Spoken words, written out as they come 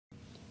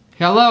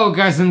Hello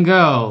guys and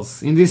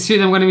girls, in this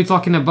video I'm going to be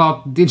talking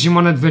about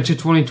Digimon Adventure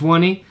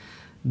 2020,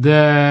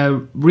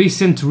 the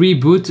recent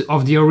reboot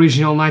of the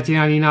original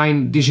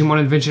 1999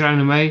 Digimon Adventure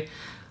anime.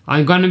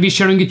 I'm going to be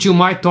sharing with you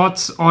my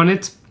thoughts on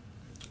it,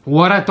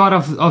 what I thought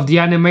of the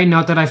anime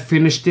now that I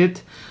finished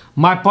it,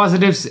 my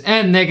positives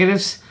and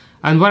negatives,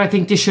 and what I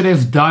think they should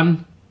have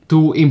done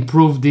to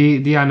improve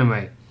the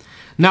anime.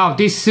 Now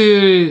this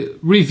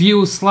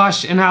review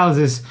slash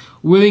analysis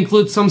will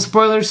include some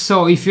spoilers,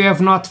 so if you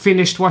have not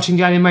finished watching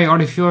the anime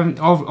or if you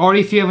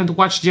haven't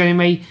watched the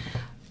anime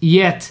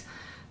yet,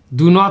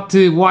 do not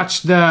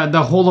watch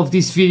the whole of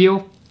this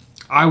video.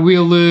 I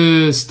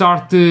will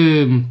start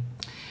going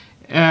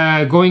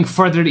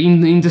further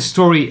in the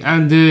story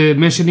and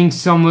mentioning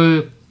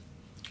some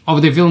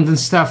of the villains and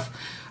stuff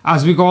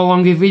as we go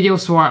along the video,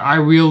 so I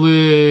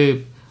will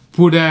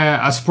put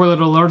a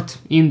spoiler alert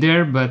in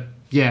there, but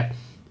yeah,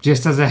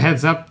 just as a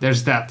heads up,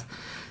 there's that.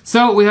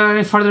 So without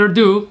any further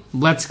ado,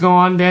 let's go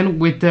on then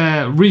with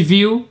the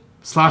review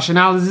slash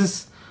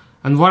analysis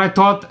and what I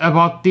thought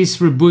about this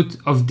reboot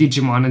of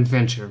Digimon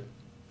Adventure.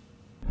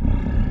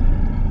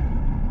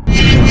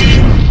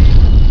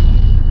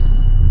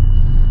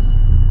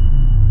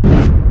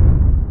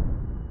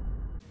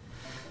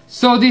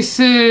 So this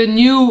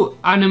new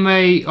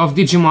anime of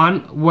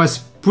Digimon was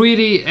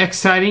pretty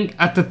exciting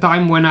at the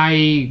time when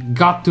I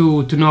got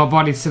to know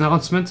about its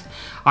announcement.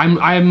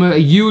 I'm a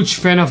huge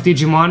fan of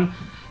Digimon.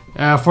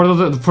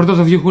 For those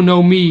of you who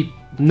know me,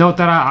 know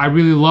that I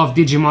really love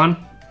Digimon.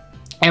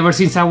 Ever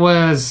since I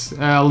was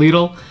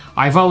little,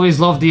 I've always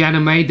loved the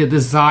anime, the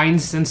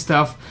designs and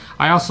stuff.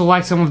 I also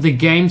like some of the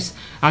games,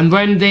 and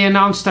when they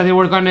announced that they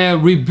were gonna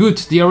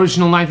reboot the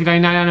original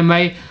 1999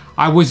 anime,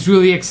 I was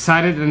really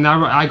excited and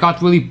I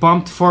got really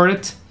pumped for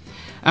it.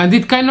 And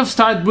it kind of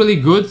started really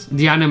good,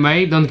 the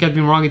anime, don't get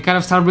me wrong, it kind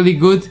of started really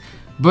good,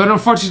 but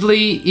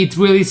unfortunately it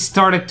really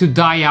started to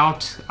die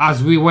out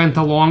as we went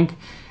along.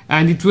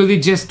 And it really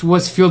just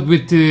was filled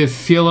with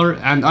filler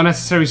and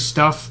unnecessary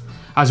stuff,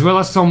 as well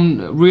as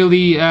some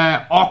really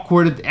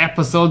awkward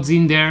episodes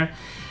in there.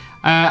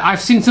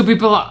 I've seen some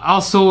people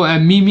also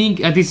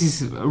memeing, and this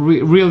is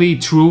really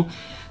true,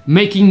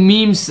 making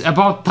memes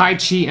about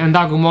Taichi and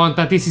Agumon,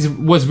 that this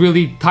was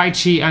really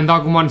Taichi and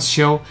Agumon's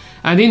show.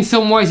 And in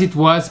some ways it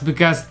was,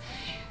 because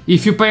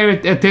if you pay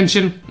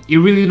attention,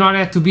 you really don't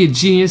have to be a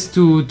genius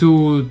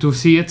to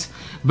see it.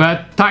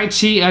 But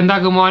Taichi and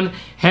Agumon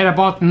had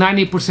about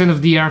 90%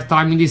 of the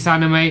airtime in this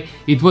anime.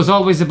 It was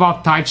always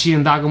about Taichi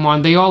and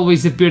Agumon. They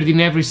always appeared in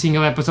every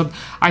single episode.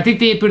 I think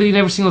they appeared in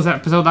every single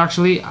episode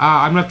actually.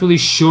 I'm not really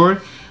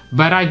sure,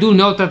 but I do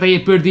know that they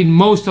appeared in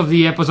most of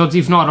the episodes,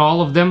 if not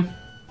all of them.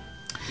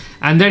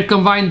 And their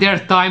combined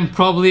airtime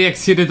probably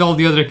exceeded all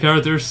the other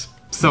characters.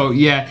 So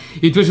yeah,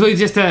 it was really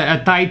just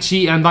a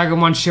Taichi and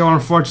Agumon show,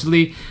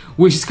 unfortunately,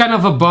 which is kind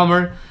of a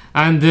bummer.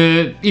 And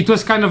it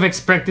was kind of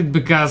expected,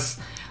 because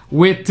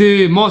with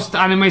most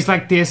animes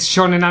like this,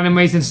 shonen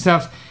animes and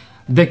stuff,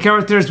 the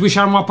characters which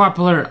are more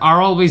popular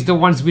are always the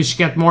ones which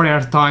get more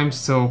airtime.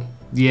 So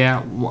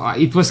yeah,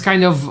 it was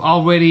kind of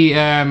already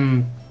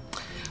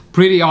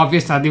pretty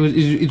obvious that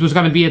it was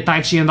gonna be a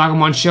Taichi and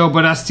Agumon show,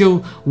 but I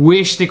still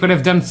wish they could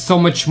have done so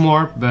much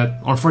more, but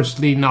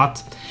unfortunately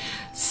not.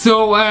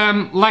 So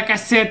like I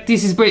said,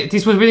 this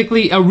was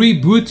basically a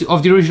reboot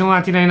of the original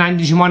 1999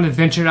 Digimon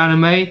Adventure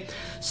anime.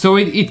 So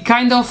it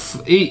kind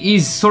of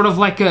is sort of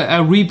like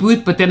a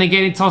reboot, but then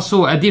again it's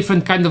also a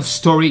different kind of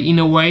story in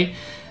a way.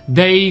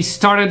 They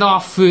started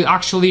off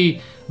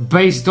actually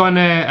based on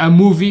a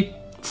movie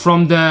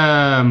from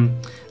the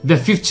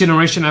 5th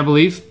generation, I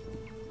believe.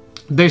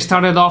 They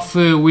started off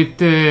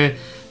with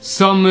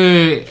some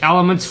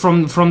elements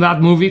from that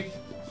movie,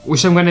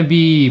 which I'm gonna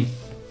be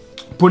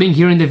putting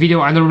here in the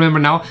video. I don't remember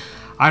now.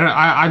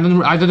 I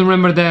don't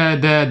remember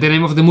the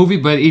name of the movie,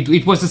 but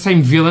it was the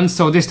same villain.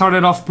 So they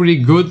started off pretty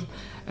good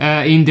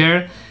in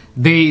there.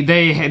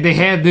 They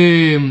had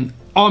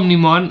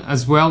Omnimon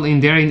as well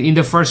in there in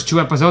the first 2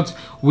 episodes.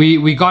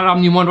 We got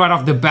Omnimon right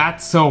off the bat,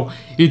 so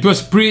it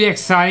was pretty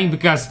exciting,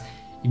 because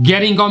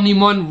getting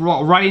Omnimon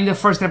right in the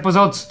first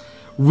episodes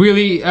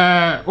really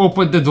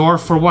opened the door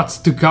for what's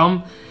to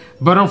come.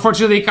 But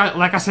unfortunately,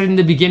 like I said in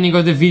the beginning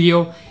of the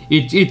video,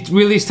 it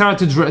really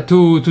started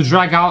to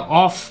drag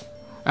off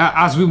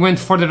as we went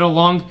further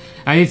along,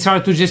 and it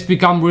started to just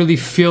become really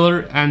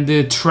filler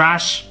and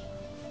trash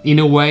in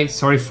a way.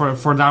 Sorry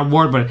for that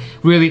word, but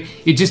really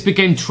it just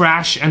became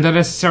trash and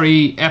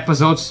unnecessary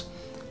episodes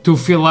to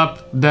fill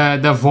up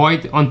the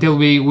void until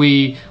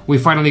we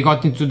finally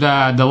got into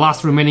the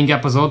last remaining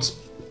episodes.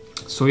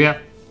 So yeah.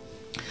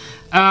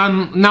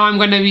 Now I'm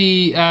gonna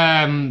be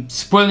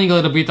spoiling a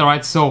little bit,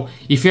 alright? So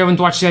if you haven't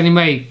watched the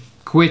anime,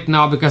 quit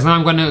now, because now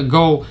I'm gonna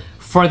go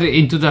further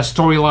into the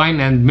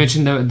storyline and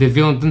mention the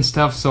villain and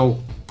stuff.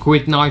 So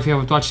quit now if you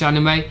haven't watched the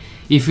anime.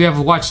 If you have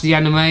watched the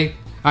anime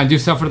and you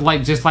suffered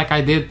just like I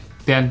did,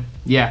 then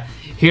yeah,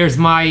 here's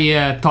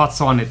my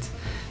thoughts on it.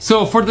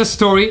 So for the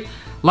story,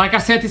 like I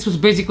said, this was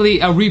basically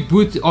a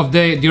reboot of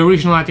the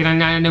original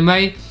 1999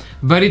 anime.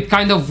 but it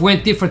kind of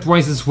went different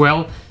ways as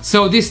well.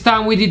 So this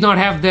time we did not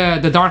have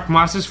the Dark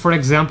Masters, for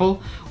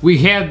example. We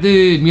had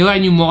the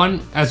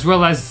Millenniumon, as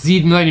well as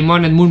Z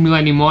Millenniumon and Moon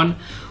Millenniumon.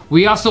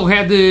 We also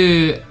had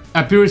the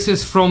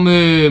appearances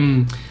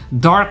from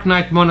Dark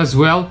Knightmon as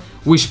well,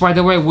 which by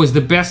the way was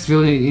the best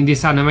villain in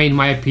this anime in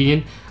my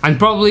opinion, and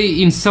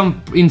probably in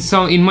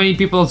many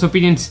people's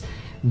opinions,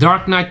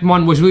 Dark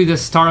Knightmon was really the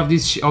star of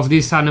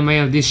this anime,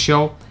 of this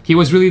show. He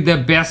was really the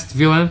best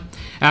villain,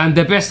 and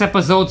the best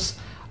episodes,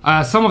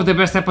 some of the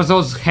best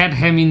episodes had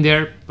him in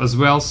there as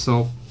well.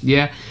 So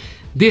yeah,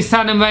 this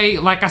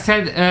anime, like I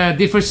said,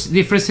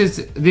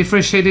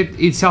 differentiated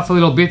itself a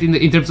little bit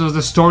in terms of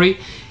the story.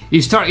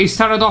 It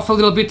started off a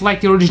little bit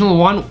like the original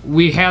one.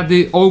 We had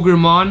the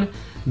Ogremon,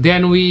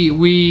 then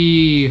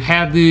we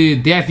had the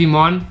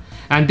Devimon,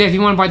 and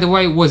Devimon, by the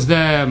way, was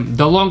the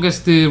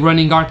longest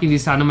running arc in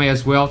this anime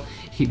as well.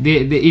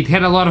 It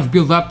had a lot of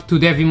build up to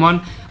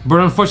Devimon, but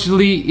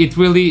unfortunately it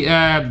really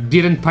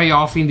didn't pay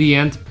off in the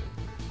end,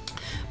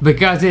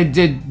 because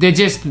they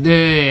just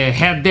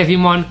had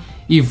Devimon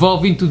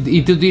evolve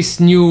into this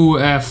new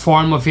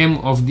form of him,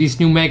 of this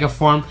new mega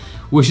form,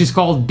 which is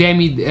called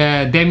Demi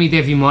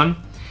Devimon,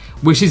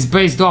 which is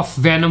based off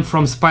Venom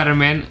from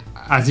Spider-Man,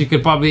 as you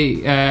could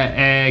probably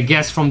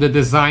guess from the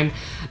design.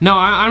 No,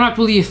 I'm not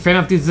really a fan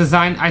of this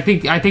design. I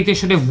think they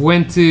should have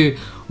went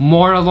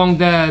more along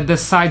the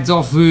sides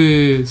of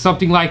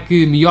something like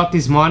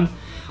Myotismon,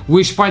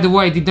 which by the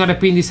way did not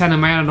appear in this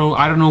anime.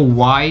 I don't know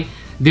why.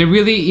 They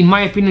really, in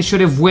my opinion,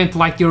 should have went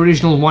like the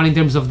original one in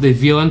terms of the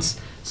villains.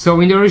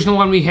 So in the original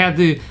one we had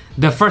the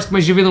first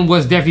major villain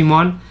was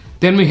Devimon,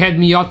 then we had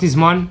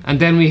Myotismon, and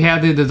then we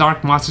had the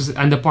Dark Masters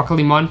and the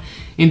Apocalypse.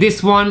 In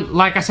this one,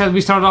 like I said,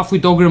 we started off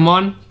with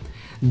Ogremon,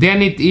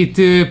 then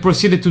it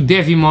proceeded to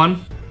Devimon,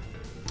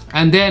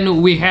 and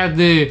then we had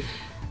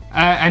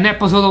an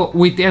episode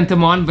with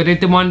Entomon, but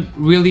Entomon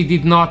really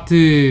did not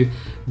play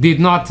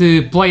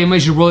a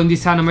major role in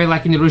this anime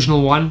like in the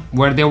original one,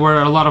 where there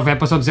were a lot of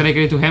episodes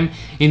dedicated to him.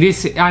 In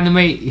this anime,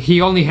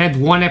 he only had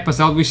one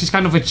episode, which is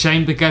kind of a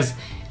shame, because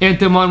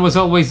Entomon was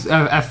always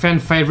a fan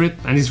favorite,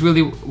 and he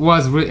really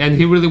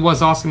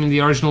was awesome in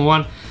the original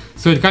one.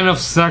 So it kind of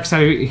sucks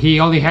that he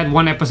only had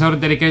one episode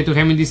dedicated to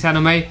him in this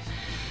anime.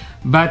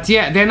 But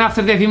yeah, then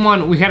after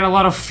Devimon we had a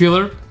lot of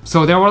filler.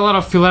 So there were a lot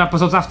of filler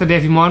episodes after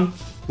Devimon.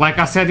 Like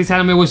I said, this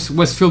anime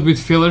was filled with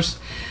fillers.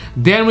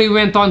 Then we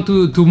went on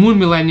to Moon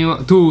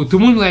Millennium, to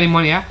Moon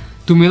Millenniumon, yeah,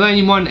 to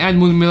Millenniumon and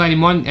Moon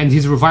Millenniumon and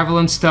his revival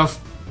and stuff.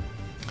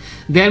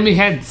 Then we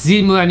had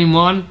Z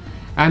Millenniumon,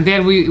 and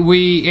then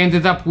we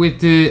ended up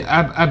with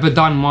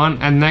Abaddonmon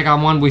and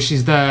Negamon, which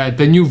is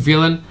the new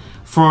villain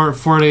for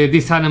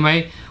this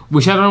anime,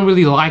 which I don't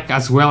really like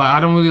as well. I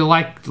don't really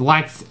like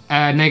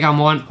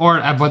Negamon or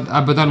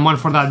Abaddonmon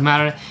for that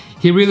matter.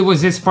 He really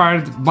was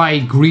inspired by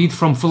Greed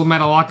from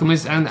Fullmetal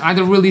Alchemist, and I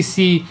don't really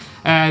see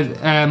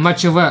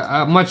much of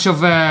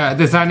a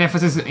design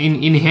emphasis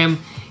in him.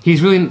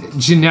 He's really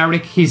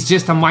generic. He's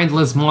just a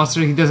mindless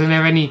monster. He doesn't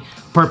have any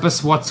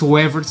purpose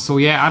whatsoever. So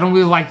yeah, I don't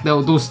really like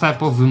those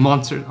type of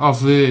monster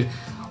of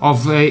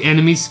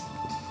enemies.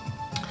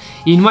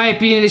 In my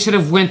opinion, they should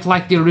have went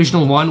like the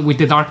original one with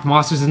the Dark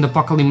Masters and the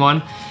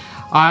Apocalypse.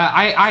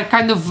 I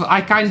kind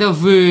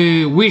of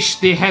wish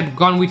they had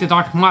gone with the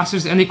Dark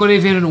Masters, and they could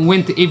have even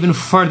went even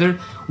further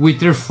with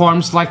their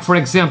forms. Like for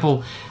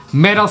example,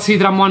 Metal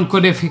Sidramon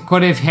could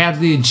have had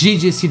the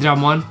Gigi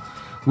Sidramon,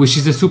 which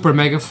is the super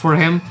mega for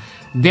him.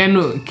 Then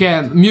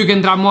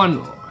Mugen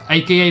Dramon,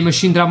 aka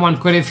Machine Dramon,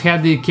 could have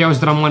had the Chaos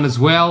Dramon as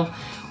well.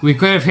 We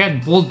could have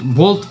had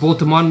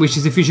Boltamon, which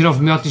is a fusion of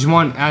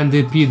Myotismon and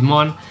the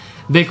Piedmon.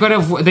 They could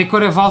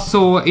have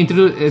also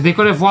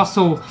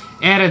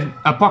added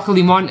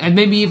Apocalypse and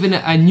maybe even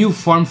a new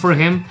form for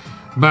him,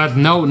 but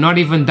no, not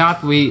even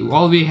that.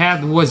 All we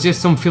had was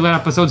just some filler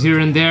episodes here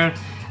and there,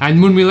 and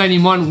Moon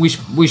Millenniumon,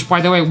 which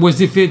by the way was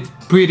defeated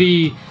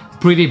pretty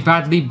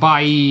badly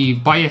by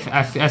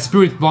a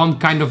spirit bomb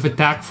kind of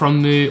attack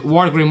from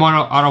Wargreymon.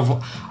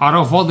 Out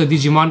of all the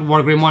Digimon,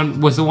 Wargreymon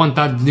was the one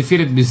that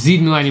defeated the Z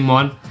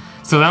Millenniumon,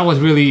 so that was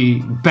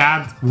really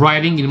bad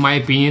writing in my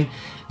opinion.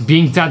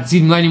 Being that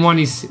Z Millenniumon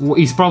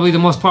is probably the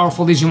most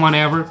powerful Digimon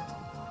ever,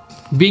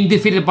 being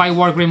defeated by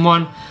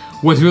Wargreymon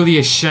was really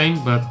a shame,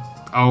 but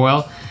oh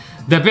well.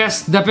 The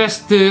best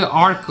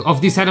arc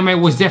of this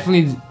anime was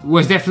definitely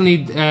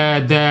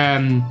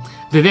the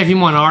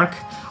Devimon arc.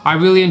 I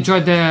really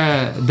enjoyed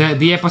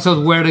the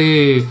episode where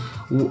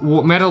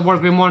Metal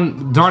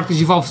Wargreymon darkly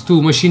evolves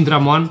to Machine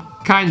Dramon.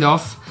 Kind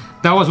of.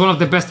 That was one of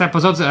the best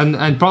episodes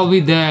and probably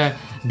the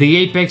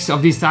apex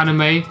of this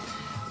anime.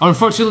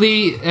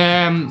 Unfortunately,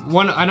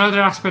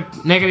 another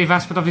negative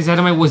aspect of this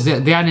anime was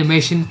the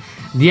animation.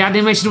 The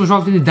animation was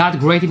not really that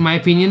great in my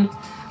opinion.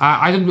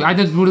 I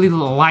don't really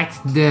like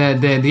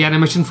the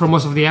animation for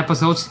most of the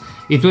episodes.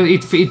 It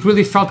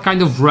really felt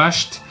kind of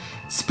rushed,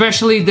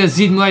 especially the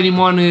Z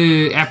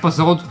Millenniumon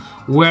episode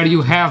where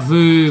you have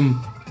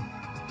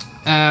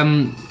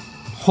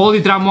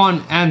Holy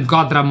Dramon and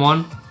God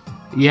Dramon.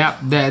 Yeah,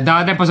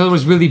 that episode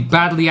was really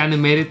badly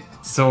animated.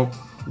 So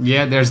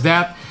yeah, there's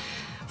that.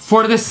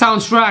 For the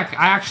soundtrack,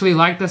 I actually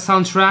like the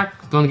soundtrack,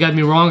 don't get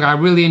me wrong, I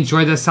really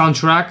enjoyed the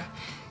soundtrack.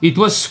 It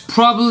was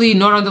probably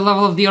not on the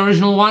level of the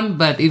original one,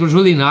 but it was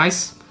really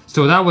nice,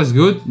 so that was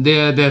good.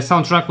 The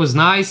soundtrack was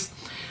nice,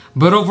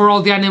 but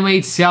overall the anime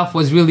itself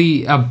was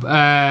really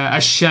a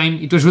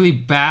shame. It was really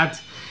bad,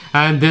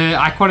 and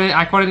I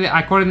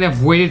couldn't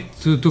have waited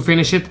to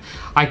finish it.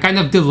 I kind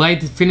of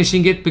delayed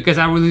finishing it because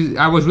I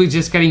was really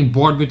just getting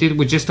bored with it,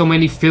 with just so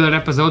many filler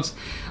episodes.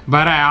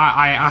 But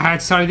I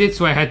had started it,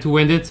 so I had to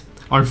end it,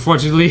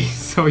 unfortunately.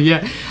 So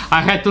yeah,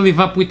 I had to live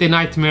up with the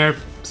nightmare.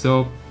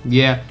 So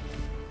yeah,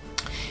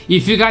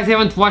 if you guys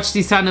haven't watched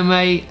this anime,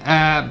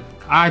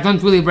 I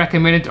don't really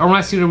recommend it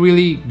unless you're a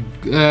really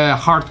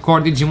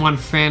hardcore Digimon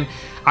fan.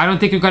 I don't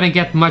think you're gonna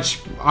get much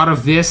out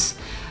of this.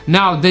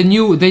 Now the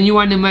new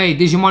anime,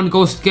 Digimon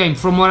Ghost Game,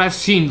 from what I've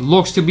seen,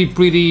 looks to be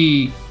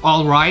pretty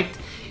alright.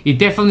 It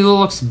definitely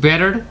looks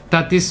better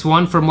than this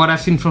one from what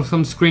I've seen from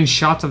some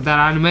screenshots of that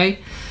anime.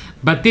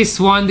 But this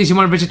one,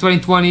 Digimon Adventure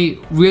 2020,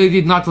 really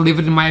did not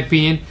deliver in my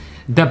opinion.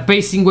 The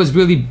pacing was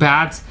really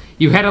bad.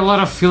 You had a lot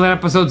of filler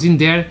episodes in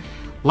there.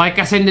 Like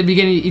I said in the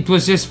beginning, it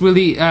was just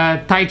really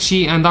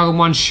Taichi and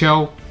Agumon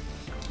show.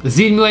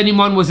 Z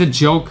Millenniumon was a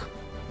joke.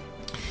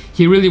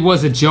 He really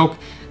was a joke.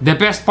 The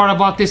best part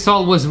about this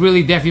all was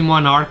really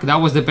Devimon arc.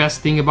 That was the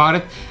best thing about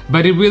it.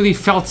 But it really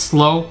felt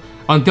slow.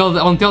 Until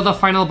the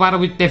final battle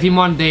with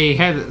Devimon, they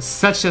had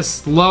such a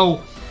slow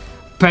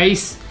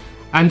pace.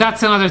 And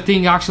that's another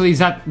thing actually, is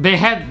that they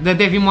had the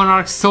Devimon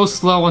arc so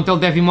slow until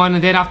Devimon,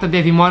 and then after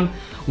Devimon,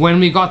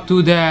 when we got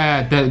to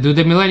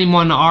the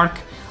Millenniumon arc,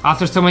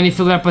 after so many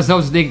filler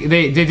episodes,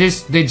 they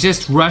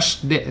just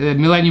rushed the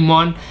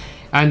Millenniumon,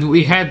 and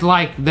we had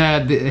like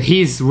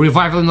his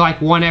revival in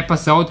like one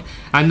episode,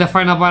 and the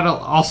final battle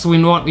also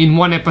in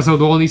one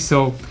episode only.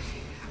 So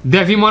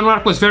Devimon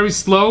arc was very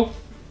slow.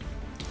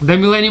 The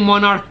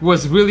Millenniumon arc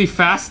was really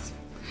fast,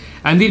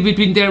 and in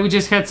between there we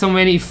just had so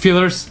many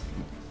fillers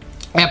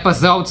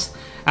episodes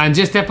and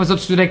just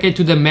episodes to dedicate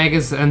to the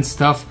megas and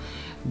stuff.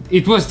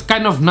 It was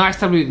kind of nice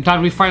that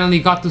we finally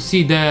got to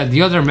see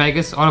the other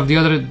megas out of the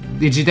other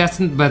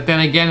Digidestined, but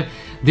then again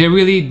they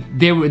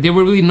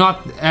were really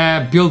not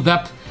built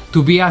up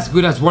to be as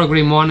good as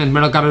Wargreymon and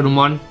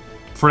Metalgarurumon,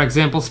 for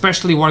example,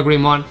 especially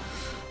Wargreymon.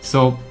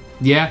 So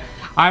yeah,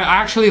 I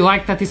actually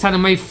like that this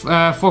anime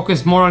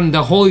focused more on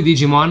the holy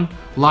Digimon,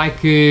 like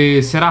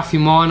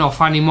Seraphimon,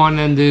 Ophanimon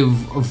and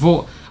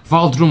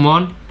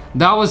Valdrumon.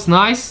 That was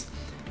nice.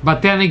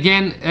 But then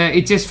again,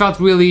 it just felt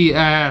really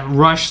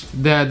rushed,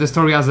 the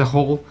story as a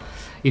whole.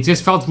 It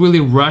just felt really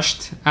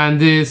rushed,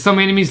 and some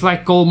enemies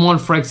like Golemon,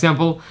 for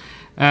example,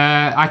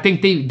 I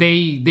think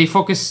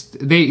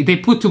they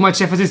put too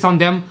much emphasis on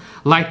them.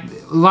 Like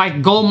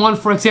Golemon,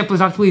 for example,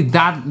 is actually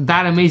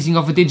that amazing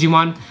of a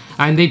Digimon,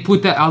 and they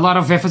put a lot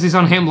of emphasis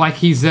on him, like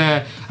he's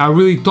a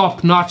really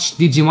top-notch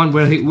Digimon,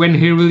 when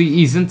he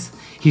really isn't.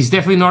 He's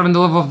definitely not on the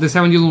level of the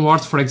 7 Yulon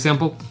Lords, for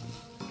example.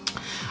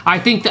 I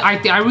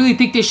really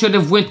think they should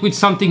have went with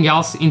something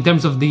else in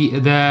terms of the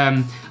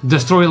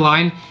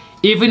storyline.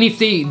 Even if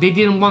they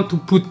didn't want to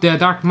put the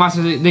Dark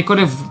Master, they could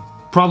have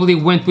probably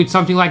went with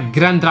something like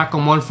Grand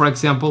Dracomon, for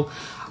example.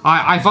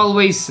 I've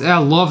always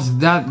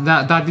loved that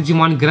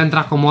Digimon, Grand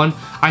Dracomon.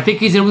 I think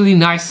he's a really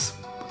nice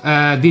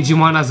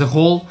Digimon as a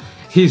whole.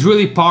 He's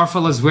really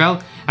powerful as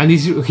well, and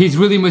he's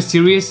really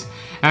mysterious.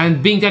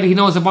 And being that he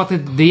knows about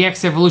the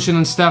X evolution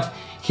and stuff,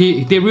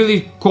 they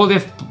really could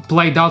have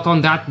played out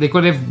on that. They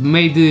could have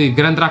made the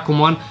Grand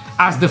Dracomon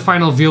as the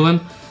final villain,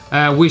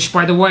 which,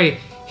 by the way,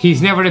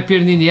 he's never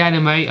appeared in the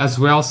anime as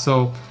well,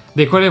 so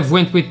they could have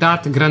went with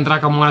that, Grand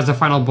Dracomon as the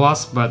final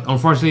boss, but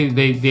unfortunately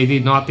they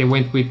did not. They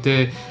went with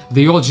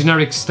the old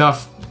generic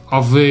stuff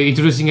of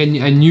introducing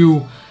a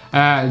new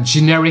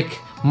generic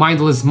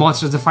mindless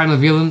monster as the final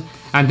villain,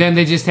 and then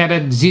they just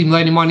added Z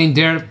Millenniumon in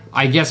there,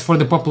 I guess for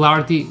the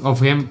popularity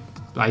of him,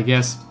 I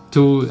guess,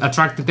 to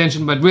attract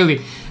attention. But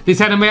really, this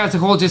anime as a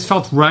whole just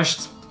felt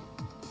rushed,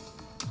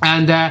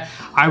 and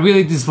I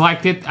really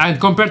disliked it. And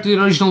compared to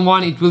the original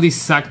one, it really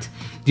sucked.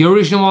 The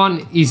original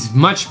one is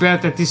much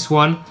better than this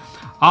one.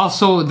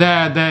 Also,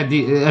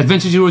 the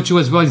Adventure Zero 2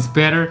 as well is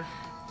better.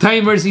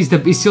 Tamers is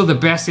still the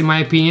best in my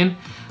opinion.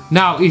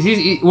 Now,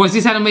 was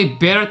this anime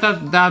better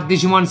than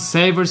Digimon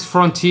Savers,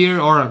 Frontier,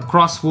 or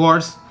Cross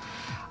Wars?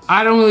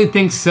 I don't really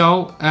think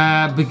so,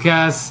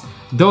 because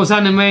those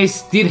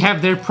animes did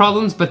have their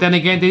problems, but then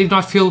again, they did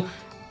not feel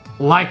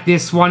like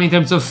this one in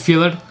terms of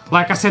filler.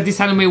 Like I said, this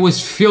anime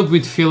was filled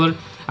with filler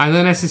and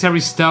unnecessary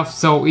stuff,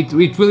 so it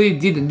really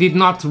did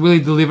not really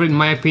deliver in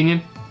my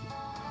opinion.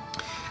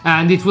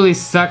 And it really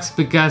sucks,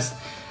 because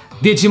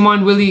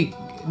Digimon really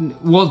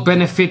would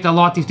benefit a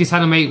lot if this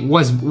anime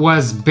was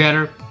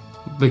better,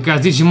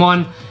 because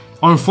Digimon,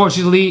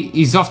 unfortunately,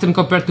 is often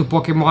compared to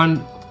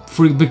Pokemon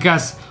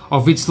because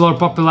of its lower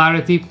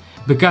popularity.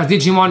 Because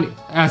Digimon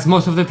has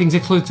most of the things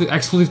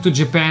exclusive to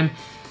Japan,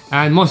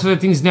 and most of the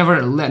things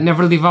never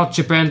leave out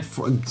Japan.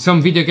 For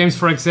some video games,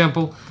 for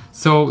example,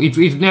 so it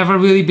never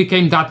really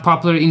became that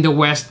popular in the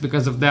West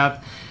because of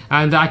that.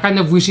 And I kind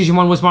of wish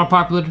Digimon was more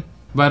popular,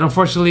 but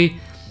unfortunately,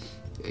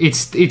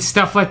 it's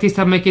stuff like this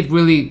that make it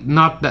really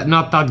not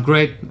that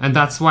great, and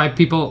that's why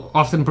people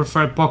often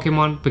prefer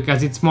Pokemon,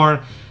 because it's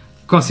more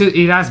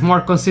it has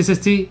more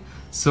consistency.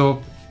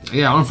 So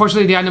yeah,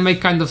 unfortunately the anime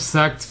kind of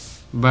sucked,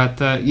 but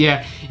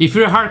yeah, if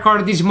you're a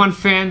hardcore Digimon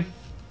fan,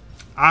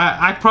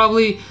 I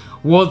probably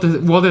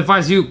would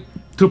advise you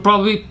to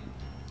probably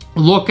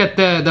look at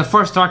the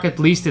first arc, at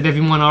least the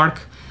Digimon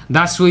arc.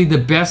 That's really the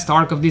best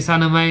arc of this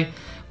anime.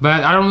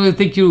 But I don't really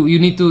think you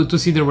need to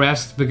see the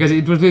rest, because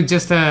it was really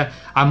just a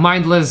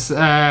mindless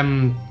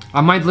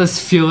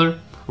filler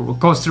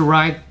coaster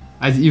ride,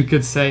 as you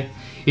could say.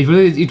 It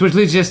was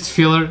really just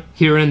filler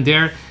here and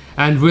there,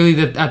 and really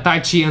the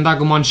Taichi and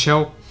Agumon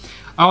show.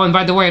 Oh, and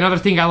by the way, another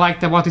thing I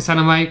liked about this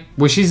anime,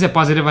 which is a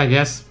positive, I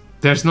guess.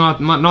 There's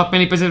not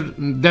many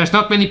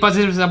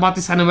positives about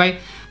this anime,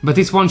 but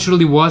this one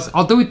surely was.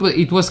 Although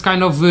it was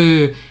kind of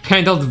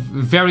handled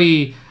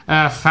very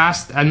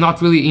fast and not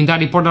really in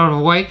that important of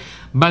a way.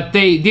 But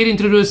they did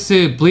introduce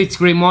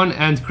Blitzgreymon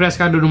and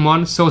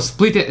Crescadurumon, so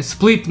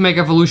split Mega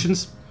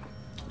Evolutions.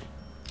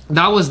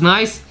 That was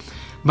nice,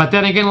 but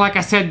then again, like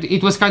I said,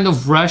 it was kind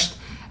of rushed,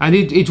 and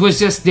it was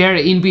just there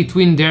in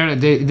between there.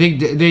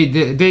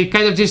 They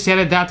kind of just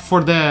added that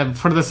for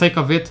the sake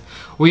of it.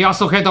 We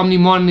also had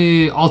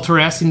Omnimon Alter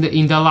S in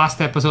the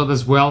last episode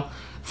as well,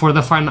 for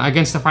the final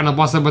against the final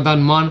boss of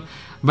Abaddonmon,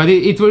 but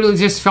it really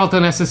just felt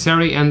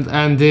unnecessary and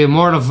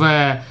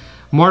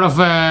more of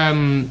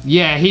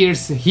yeah,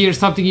 here's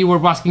something you were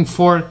asking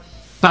for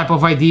type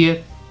of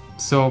idea.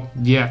 So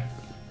yeah,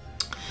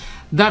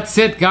 that's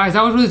it, guys.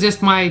 That was really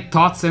just my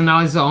thoughts and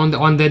analysis on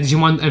the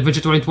Digimon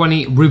Adventure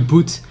 2020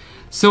 reboot.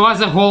 So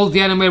as a whole,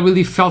 the anime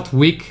really felt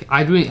weak.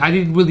 I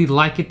didn't really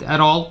like it at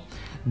all.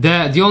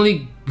 The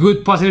only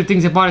good positive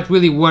things about it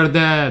really were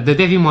the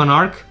Digimon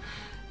arc,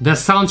 the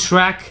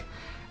soundtrack,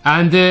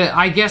 and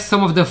I guess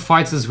some of the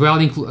fights as well,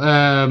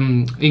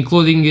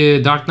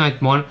 including Dark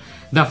Knightmon.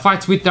 The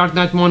fights with Dark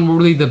Knightmon were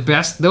really the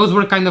best. Those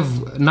were kind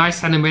of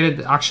nice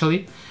animated,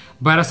 actually.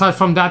 But aside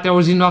from that, there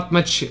was not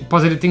much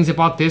positive things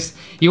about this.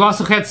 You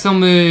also had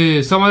some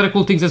other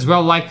cool things as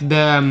well, like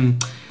the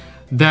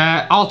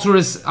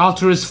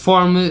Alterous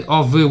form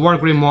of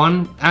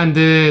Wargreymon and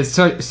the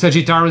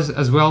Sagittarius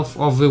as well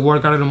of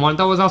Wargreymon.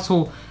 That was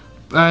also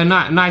a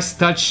nice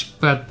touch,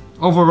 but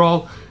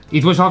overall,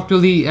 it was not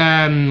really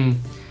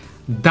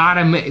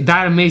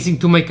that amazing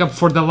to make up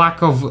for the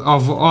lack of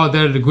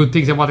other good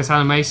things about this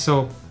anime.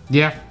 So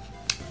yeah,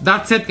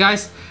 that's it,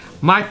 guys.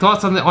 My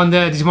thoughts on the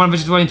Digimon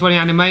Adventure 2020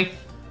 anime.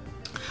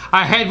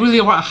 I had really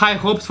high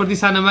hopes for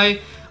this anime,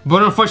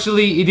 but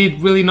unfortunately it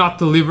did really not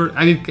deliver,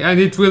 and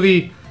it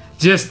really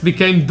just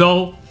became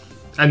dull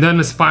and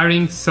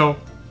uninspiring. So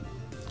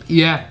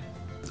yeah,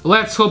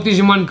 let's hope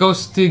Digimon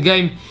Ghost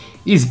game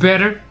is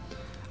better.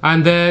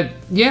 And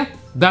yeah,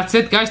 that's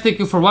it, guys. Thank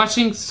you for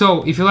watching.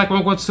 So if you like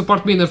and want to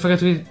support me, don't forget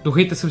to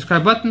hit the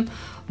subscribe button,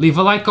 leave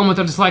a like, comment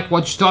or dislike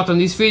what you thought on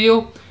this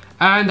video,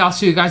 and I'll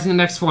see you guys in the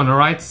next one.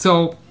 Alright,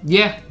 so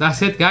yeah,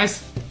 that's it,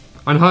 guys.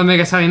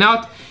 UNHOLY-OMEGA signing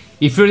out.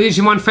 If you're a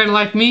Digimon fan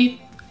like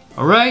me,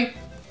 alright,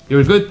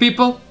 you're good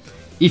people.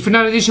 If you're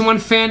not a Digimon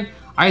fan,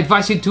 I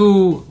advise you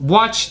to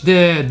watch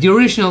the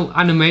original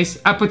animes,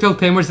 up until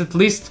Tamers at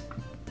least,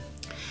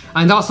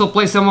 and also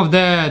play some of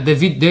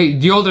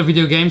the older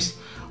video games,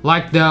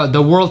 like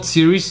the World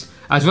Series,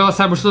 as well as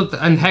Cyber Sleuth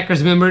and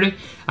Hacker's Memory,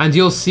 and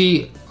you'll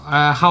see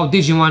how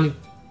Digimon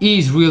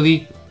is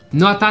really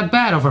not that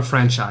bad of a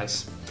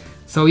franchise.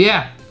 So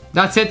yeah,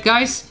 that's it,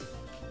 guys.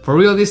 For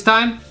real this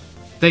time.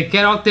 Take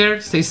care out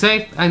there, stay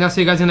safe, and I'll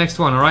see you guys in the next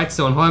one, alright?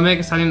 So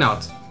UNHOLY-OMEGA signing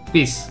out.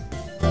 Peace.